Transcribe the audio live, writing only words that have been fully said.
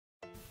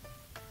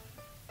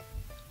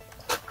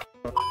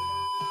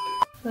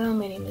Hello,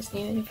 my name is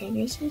Nate, and if you're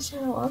new to this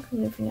channel,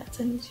 welcome. If you're not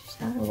new to this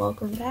channel,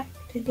 welcome back.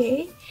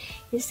 Today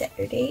is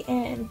Saturday,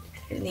 and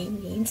Saturday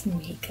means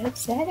Makeup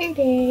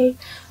Saturday.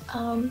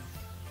 You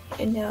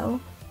know,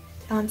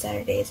 on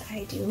Saturdays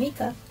I do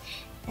makeup,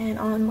 and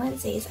on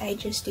Wednesdays I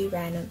just do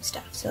random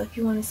stuff. So if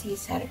you want to see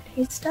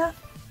Saturday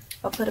stuff,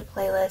 I'll put a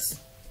playlist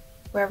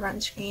wherever on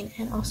the screen,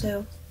 and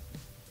also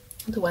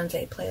the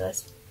Wednesday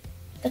playlist,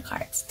 the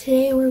cards.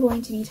 Today we're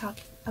going to be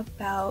talking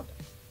about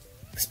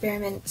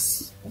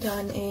experiments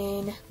done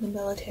in the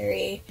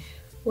military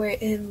where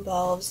it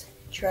involves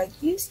drug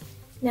use.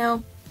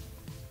 Now,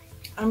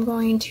 I'm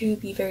going to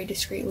be very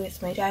discreet with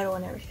my title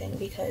and everything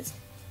because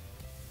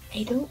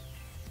I don't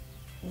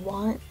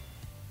want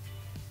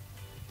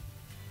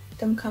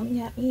them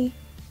coming at me.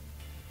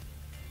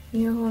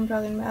 You know who I'm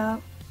talking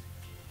about?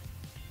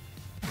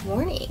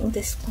 Warning,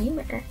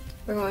 disclaimer,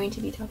 we're going to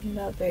be talking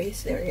about very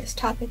serious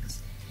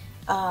topics,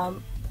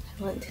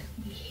 violent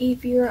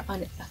behavior,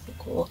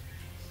 unethical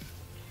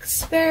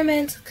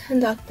experiments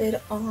conducted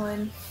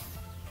on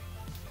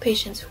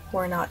patients who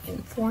were not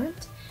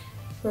informed.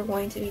 We're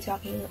going to be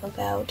talking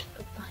about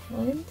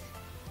violent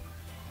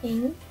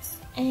things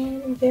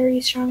and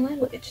very strong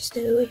language. So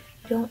if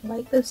you don't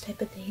like those type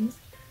of things,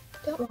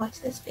 don't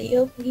watch this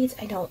video, please.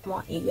 I don't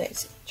want you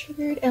guys to be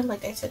triggered. And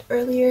like I said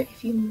earlier,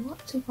 if you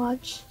want to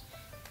watch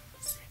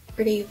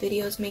Saturday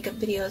videos, makeup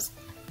videos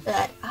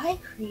that I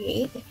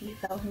create, if you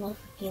fell in love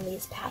with me in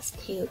these past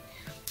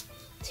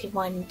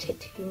 1 to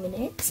 2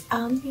 minutes,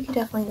 you can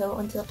definitely go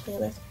into the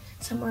playlist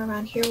somewhere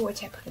around here,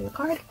 which I put in the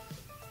card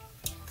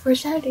for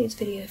Saturday's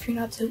video. If you're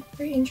not so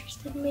very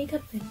interested in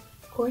makeup, then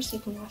of course you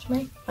can watch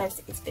my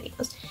Wednesday's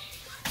videos.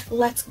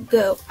 Let's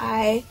go.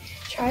 I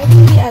try to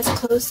be as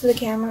close to the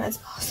camera as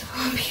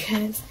possible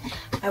because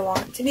I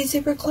want to be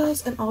super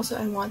close, and also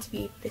I want to be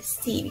able to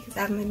see because I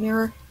have my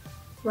mirror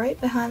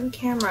right behind the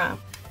camera.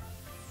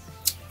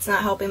 It's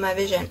not helping my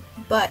vision,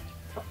 but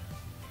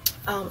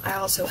I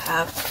also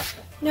have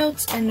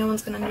notes, and no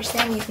one's gonna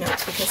understand these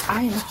notes because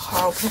I am a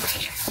horrible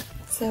writer.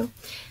 So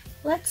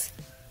let's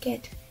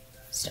get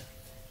started.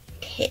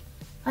 Okay,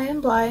 I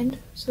am blind,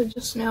 so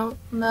just know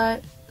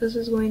that this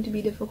is going to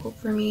be difficult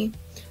for me.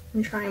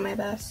 I'm trying my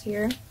best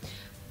here,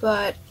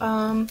 but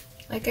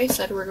like I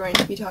said, we're going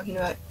to be talking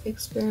about an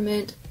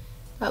experiment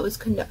that was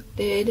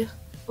conducted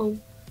a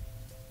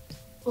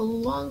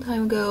long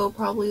time ago,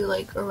 probably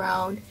like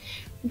around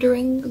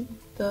during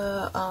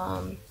the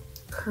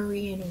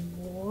Korean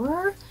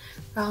War,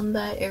 around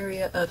that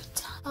area of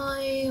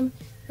time.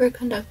 We're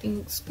conducting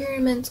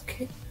experiments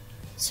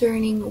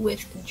concerning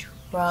with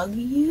drug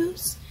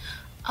use.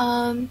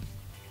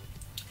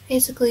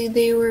 Basically,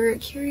 they were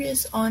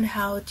curious on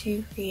how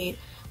to create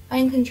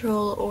mind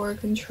control or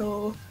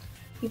control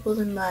people's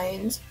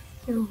minds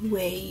in a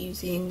way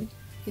using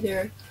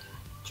either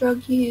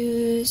drug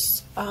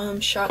use,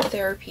 shock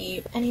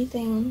therapy,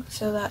 anything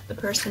so that the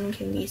person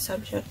can be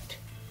subject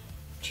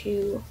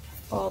to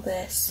all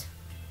this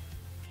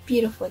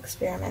beautiful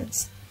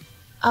experiments.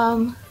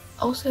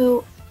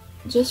 Also,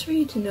 just for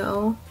you to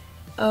know,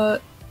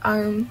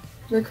 I'm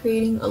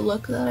recreating a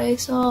look that I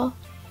saw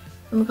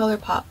from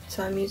ColourPop,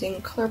 so I'm using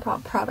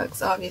ColourPop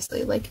products,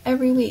 obviously, like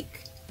every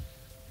week.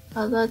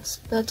 That's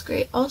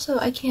great. Also,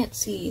 I can't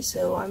see,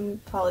 so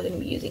I'm probably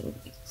gonna be using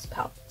these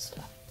palette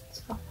stuff.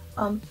 So,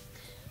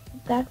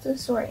 that's the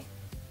story.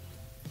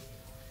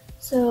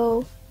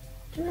 So,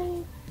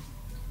 during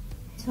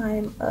the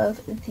time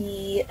of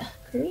the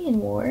Korean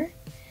War,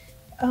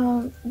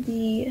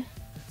 the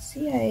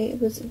CIA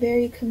was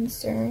very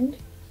concerned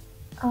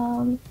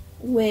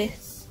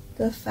with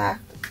the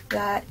fact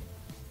that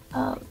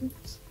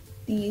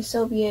the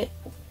Soviet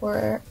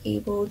were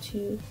able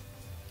to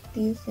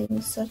do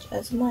things such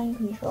as mind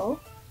control,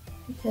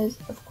 because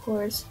of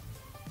course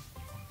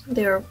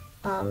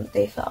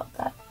they felt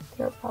that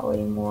they were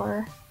probably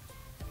more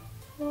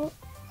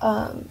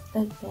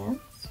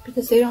advanced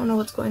because they don't know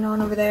what's going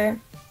on over there,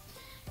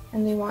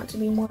 and they want to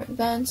be more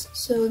advanced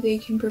so they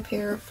can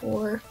prepare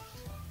for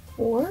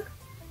war.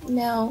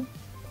 Now,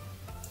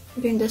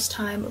 during this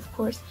time, of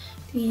course,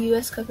 the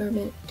US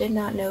government did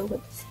not know what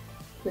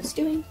it was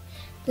doing.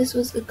 This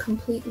was a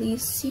completely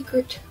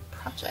secret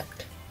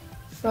project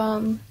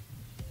from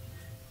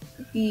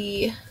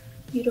the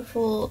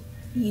beautiful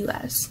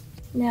US.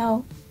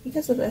 Now,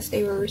 because of this,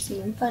 they were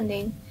receiving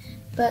funding,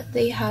 but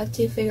they had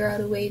to figure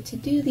out a way to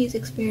do these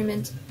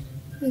experiments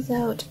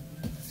without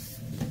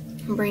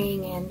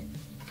bringing in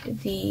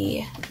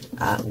the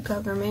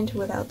government,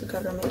 without the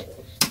government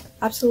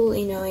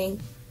absolutely knowing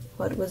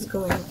what was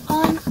going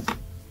on.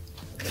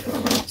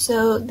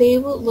 So they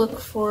will look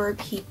for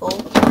people,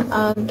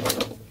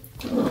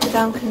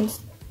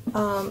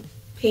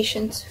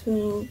 patients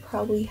who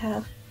probably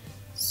have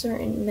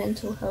certain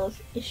mental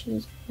health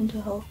issues,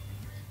 mental health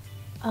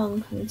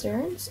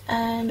concerns,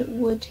 and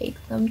would take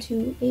them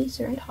to a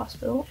certain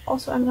hospital.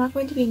 Also, I'm not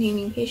going to be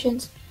naming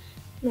patients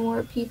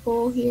nor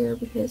people here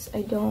because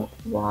I don't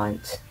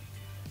want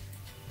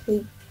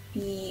to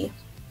be,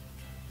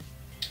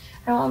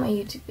 I don't want my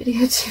YouTube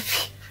video to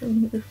be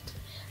removed.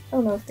 I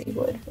don't know if they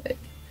would, but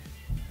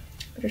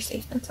better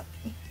safe than sorry.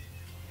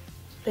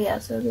 But yeah,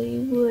 so they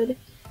would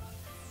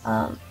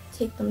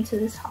take them to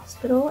this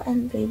hospital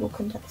and they will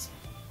conduct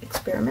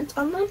experiments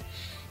on them.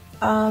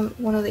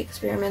 One of the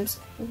experiments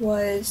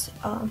was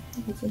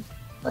using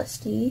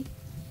LSD,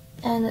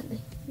 and they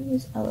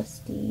use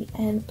LSD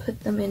and put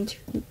them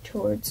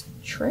towards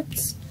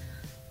trips.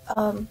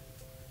 And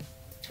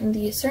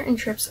the certain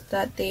trips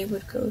that they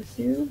would go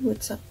through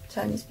would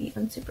sometimes be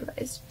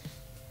unsupervised.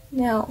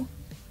 Now,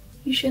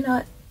 you should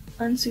not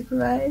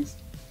unsupervise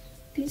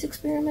these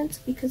experiments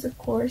because, of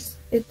course,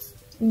 it's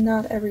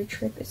not every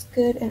trip is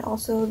good, and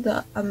also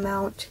the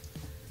amount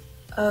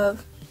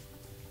of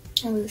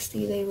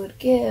LSD they would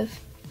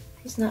give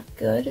is not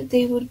good.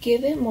 They would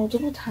give it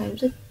multiple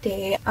times a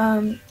day.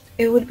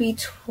 It would be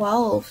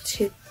 12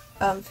 to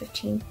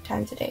 15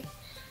 times a day.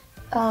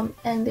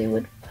 And they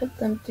would put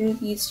them through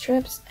these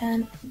trips,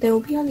 and they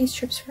will be on these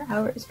trips for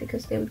hours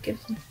because they would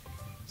give them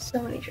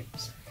so many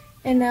trips.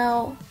 And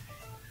now,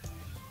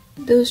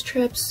 those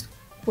trips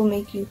will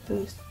make you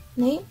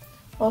hallucinate.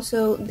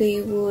 Also,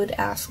 they would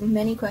ask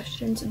many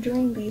questions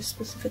during these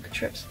specific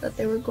trips that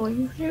they were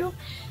going through,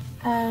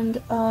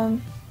 and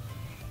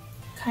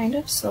kind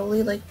of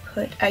slowly like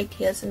put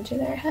ideas into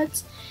their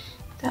heads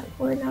that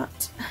were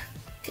not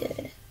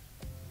good.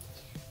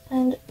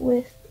 And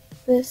with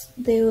this,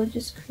 they will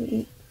just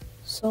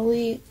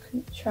slowly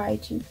try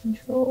to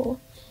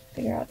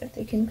figure out if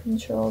they can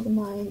control the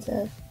minds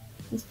of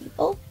these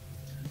people.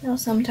 Now,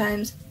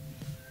 sometimes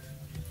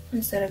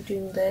instead of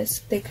doing this,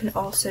 they can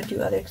also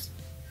do other,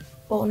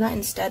 well, not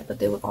instead, but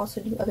they would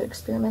also do other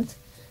experiments,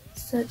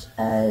 such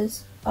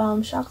as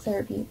shock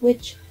therapy,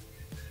 which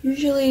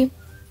usually,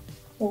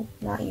 well,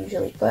 not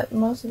usually, but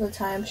most of the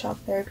time, shock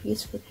therapy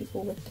is for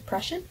people with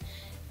depression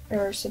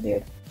or severe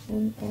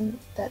depression, and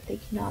that they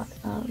cannot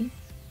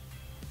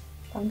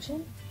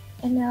function.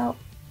 And now,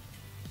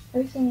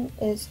 everything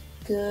is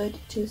good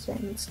to a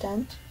certain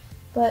extent,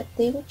 but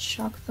they would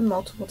shock them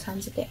multiple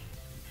times a day.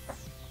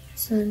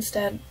 So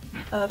instead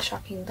of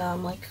shocking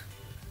them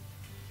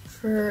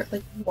for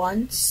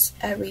once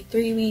every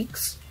 3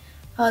 weeks,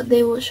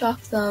 they will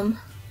shock them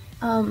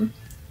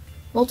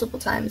multiple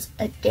times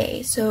a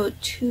day, so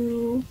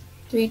 2-3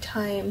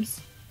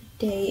 times a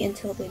day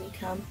until they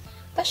become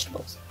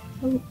vegetables.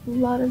 A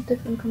lot of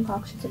different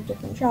concoctions of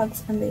different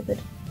drugs, and they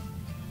would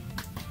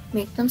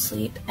make them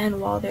sleep,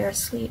 and while they're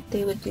asleep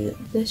they would do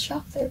this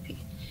shock therapy.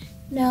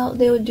 Now,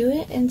 they would do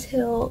it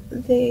until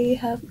they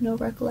have no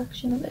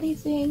recollection of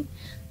anything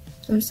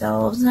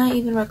themselves, not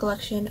even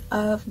recollection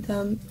of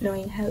them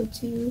knowing how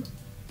to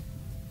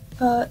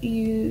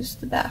use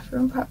the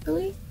bathroom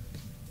properly.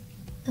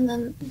 And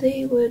then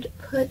they would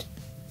put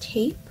a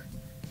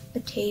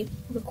tape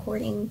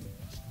recording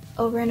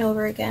over and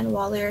over again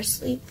while they're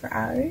asleep for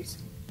hours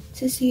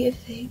to see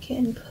if they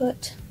can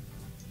put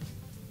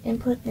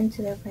input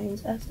into their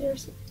brains as they're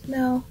asleep.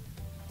 Now,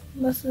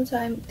 most of the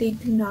time they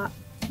do not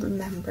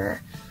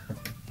remember.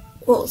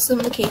 Well, some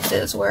of the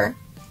cases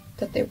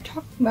that they were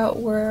talking about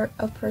were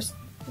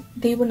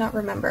they would not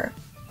remember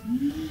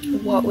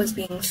what was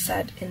being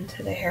said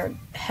into their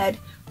head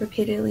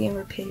repeatedly and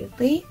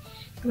repeatedly.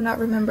 They would not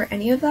remember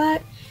any of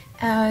that,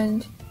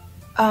 and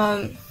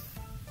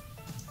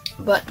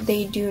but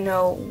they do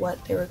know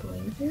what they were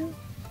going through,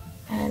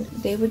 and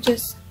they would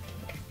just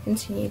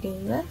continue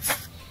doing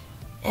this,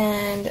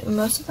 and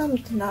most of them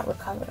did not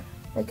recover.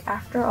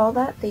 After all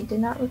that, they did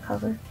not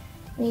recover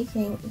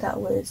anything that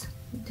was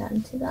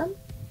done to them.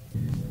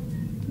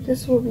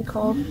 This will be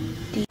called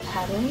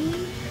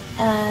depattering,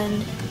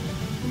 and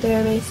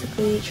they're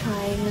basically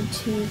trying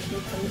to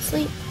keep them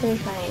asleep. They're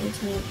trying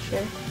to make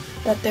sure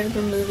that they're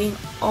removing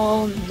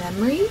all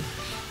memory,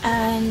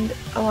 and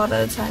a lot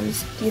of the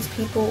times these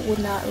people would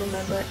not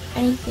remember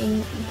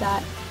anything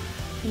that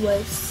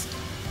was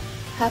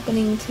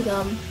happening to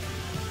them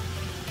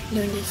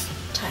during this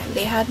time.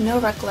 They had no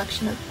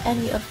recollection of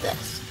any of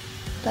this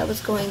that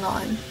was going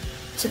on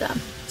to them,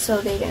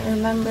 so they didn't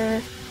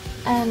remember.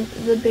 And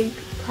the big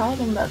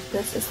problem about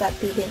this is that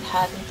they didn't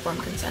have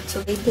informed consent,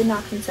 so they did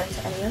not consent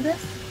to any of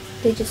this.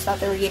 They just thought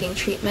they were getting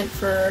treatment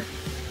for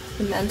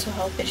the mental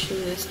health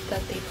issues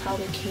that they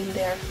probably came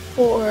there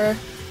for.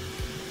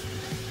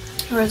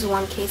 There was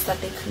one case that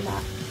they could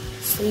not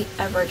sleep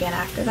ever again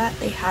after that.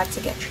 They had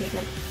to get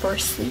treatment for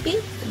sleeping.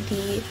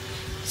 The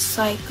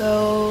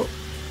psycho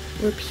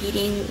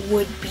repeating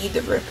would be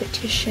the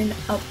repetition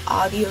of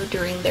audio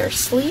during their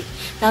sleep.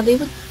 Now, they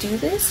would do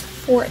this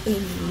for a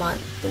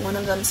month. One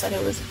of them said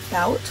it was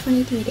about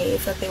 23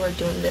 days that they were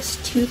doing this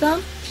to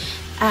them,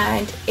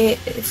 and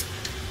it's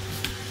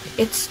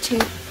to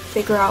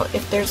figure out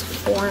if there's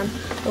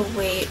a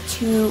way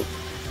to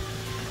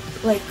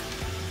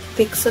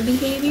fix a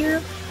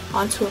behavior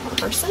onto a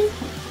person.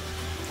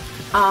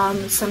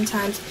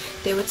 Sometimes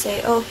they would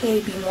say, oh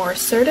hey, be more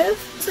assertive.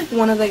 It's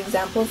one of the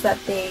examples that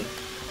they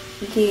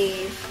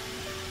gave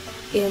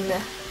in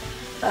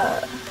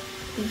the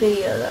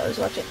video that I was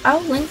watching.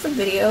 I'll link the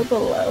video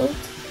below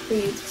for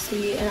you to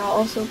see, and I'll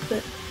also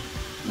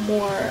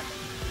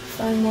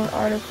find more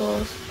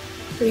articles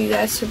for you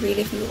guys to read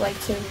if you would like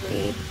to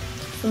read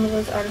some of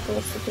those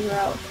articles to figure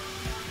out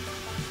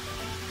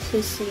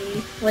to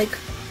see like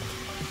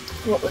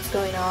what was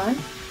going on.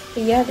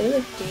 But yeah, they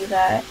would do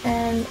that,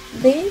 and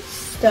they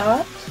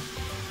stopped.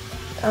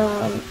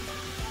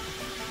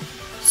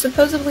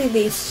 Supposedly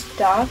they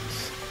stopped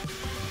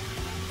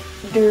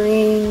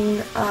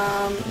during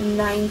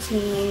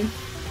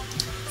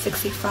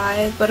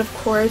 1965, but of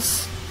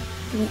course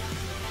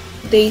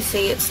they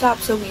say it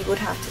stopped, so we would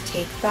have to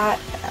take that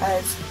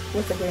as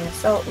with a grain of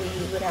salt. We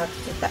would have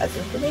to take that as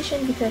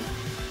information, because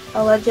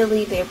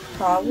allegedly they're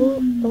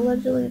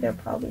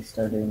probably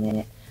still doing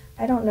it.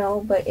 I don't know,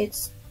 but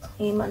it's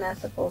claimed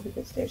unethical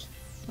because there's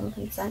some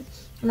consent,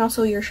 and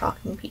also you're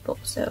shocking people.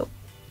 So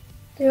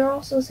they're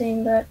also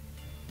saying that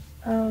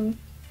how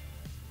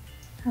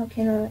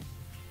can a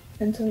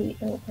mentally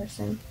ill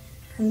person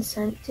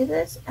consent to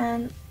this,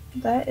 and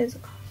that is a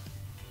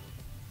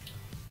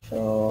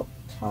controversial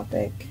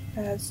topic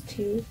as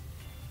to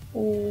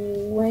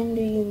when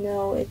do you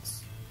know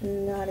it's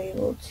not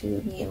able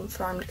to be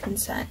informed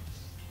consent.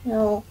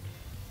 Now,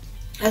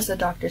 as the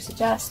doctor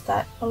suggests,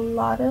 that a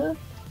lot of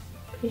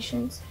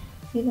patients,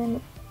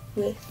 even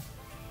with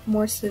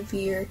more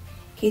severe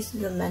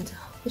cases of mental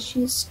health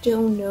issues,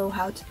 still know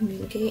how to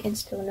communicate and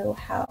still know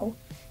how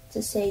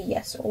to say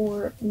yes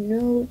or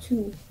no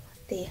to what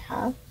they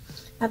have.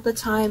 At the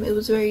time, it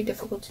was very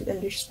difficult to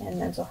understand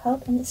mental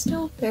health, and it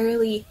still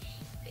barely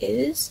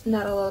is.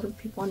 Not a lot of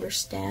people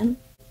understand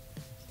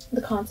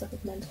the concept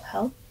of mental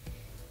health,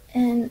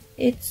 and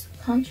it's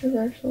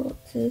controversial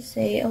to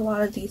say a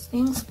lot of these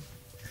things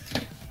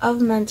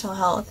of mental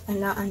health and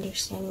not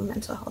understanding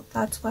mental health.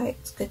 That's why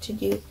it's good to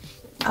do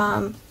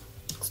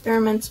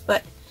experiments,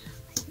 but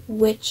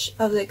which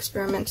of the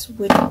experiments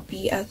would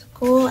be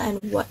ethical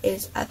and what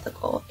is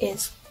ethical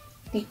is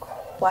the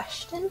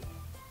question.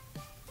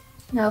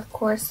 Now, of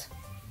course,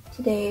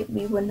 today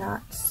we would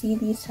not see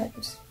these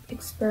types of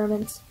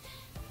experiments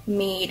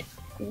made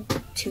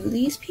to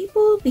these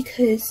people,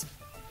 because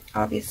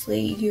obviously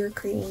you're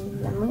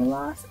creating memory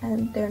loss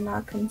and they're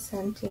not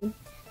consenting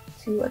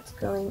to what's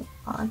going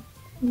on.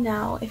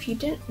 Now, if you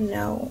didn't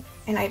know,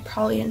 and I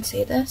probably didn't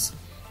say this,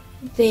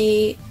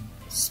 they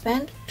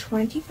spent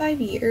 25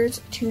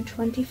 years to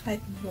 $25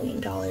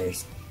 million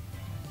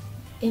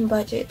in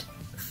budget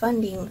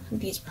funding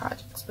these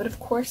projects, but of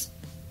course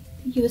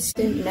the US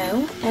didn't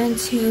know, and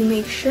to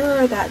make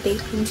sure that they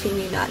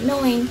continue not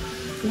knowing,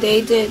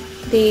 they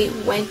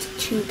went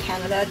to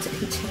Canada to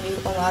continue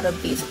a lot of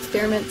these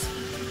experiments.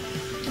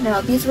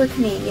 Now, these were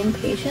Canadian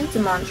patients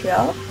in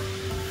Montreal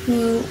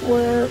who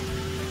were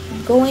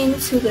going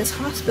to this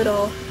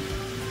hospital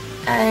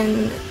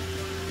and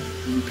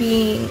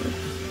being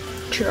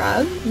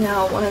drugged.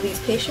 Now, one of these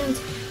patients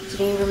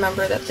didn't even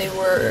remember that they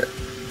were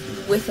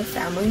with a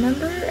family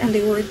member, and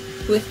they were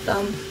with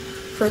them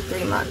for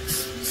 3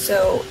 months.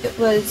 So it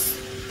was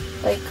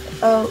like,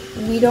 oh,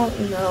 we don't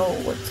know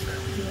what's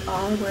going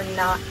on, we're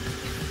not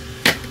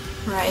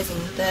rising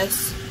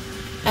this.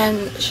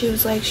 And she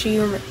was like, she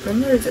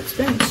remembers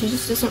experience, she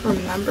just doesn't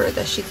remember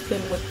that she's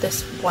been with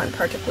this one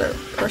particular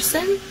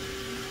person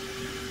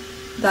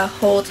the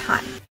whole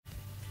time.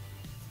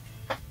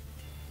 Of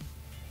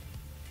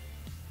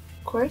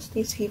course,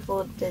 these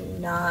people did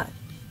not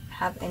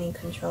have any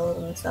control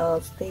of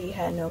themselves. They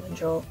had no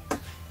control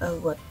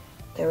of what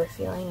they were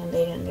feeling, and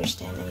they didn't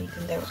understand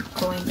anything they were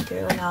going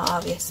through. Now,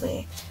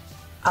 obviously,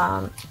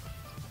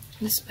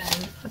 it's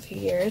been a few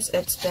years.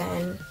 It's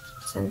been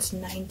since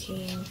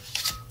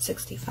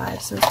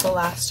 1965, since the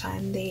last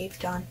time they've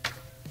done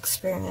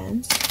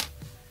experiment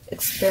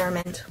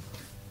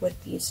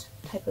with these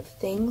type of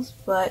things,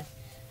 but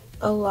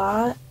a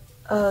lot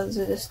of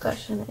the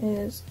discussion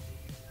is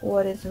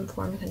what is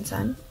informed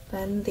consent.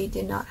 Then they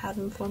did not have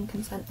informed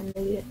consent, and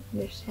they didn't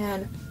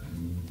understand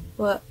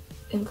what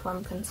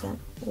informed consent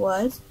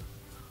was.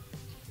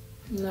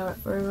 Now,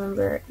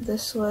 remember,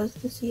 this was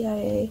the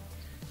CIA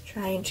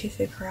trying to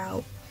figure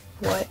out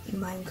what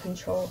mind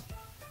control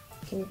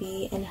can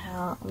be and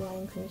how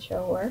mind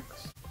control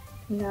works.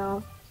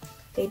 Now,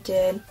 they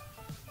did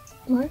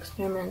more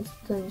experiments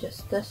than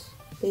just this.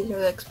 These are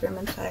the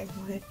experiments that I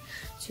wanted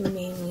to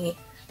mainly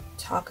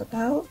talk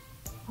about.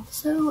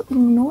 Also,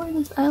 ignore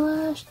this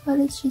eyelash that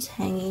is just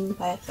hanging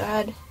by a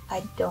thread.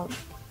 I don't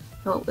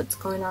know what's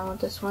going on with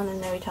this one,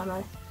 and every time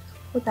I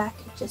pull it back,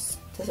 it just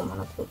doesn't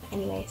want to move.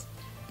 Anyways,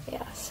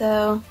 yeah,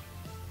 so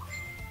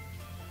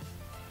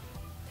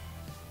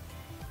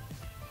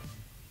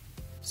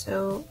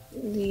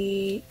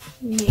the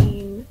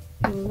main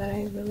thing that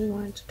I really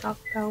wanted to talk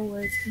about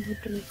was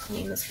what do we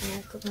claim is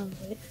unethical and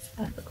what is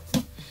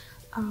ethical.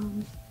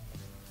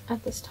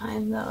 At this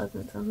time, that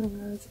wasn't something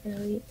that was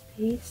really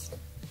based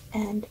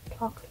and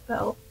talked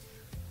about.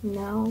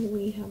 Now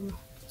we have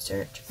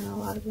research, and a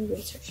lot of the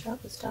research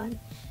that was done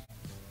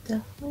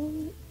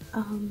definitely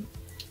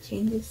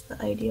changes the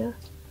idea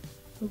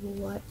of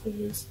what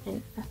is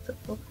an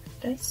ethical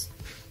practice.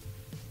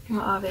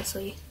 Now,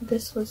 obviously,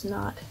 this was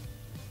not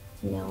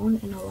known,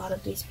 and a lot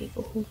of these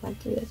people who went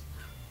through this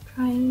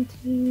trying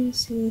to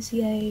sue the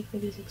CIA for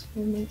these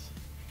experiments,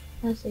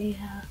 as they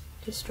have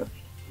destroyed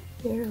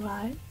their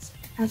lives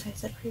as I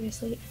said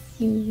previously, if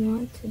you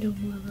want to know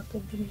more about the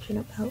information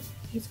about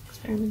these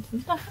experiments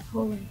and stuff, I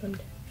will link them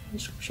down in the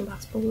description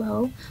box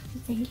below.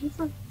 But thank you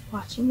for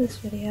watching this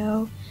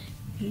video.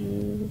 If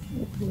you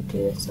went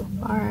through it so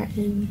far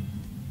and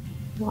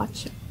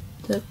watch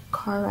the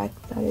car wreck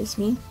that is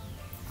me,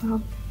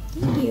 thank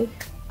you.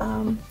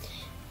 And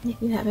if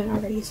you haven't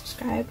already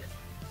subscribed,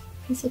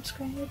 please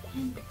subscribe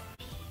and be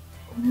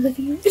one of the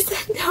viewers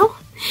down.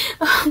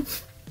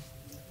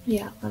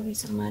 Yeah, love you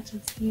so much,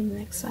 and see you in the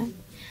next one.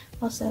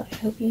 Also, I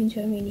hope you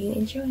enjoy my new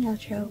intro and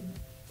outro.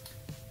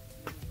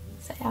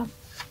 So yeah,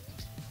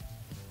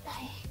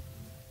 bye.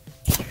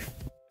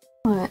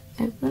 But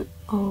I've been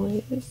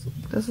always,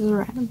 this is a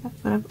random fact,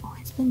 but I've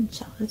always been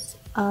jealous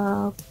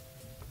of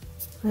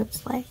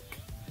lips like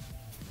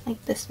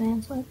this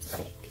man's lips.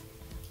 Like,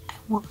 I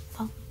want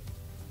them.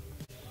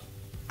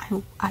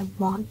 I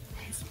want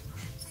his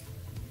lips.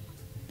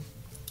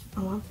 I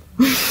want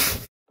them.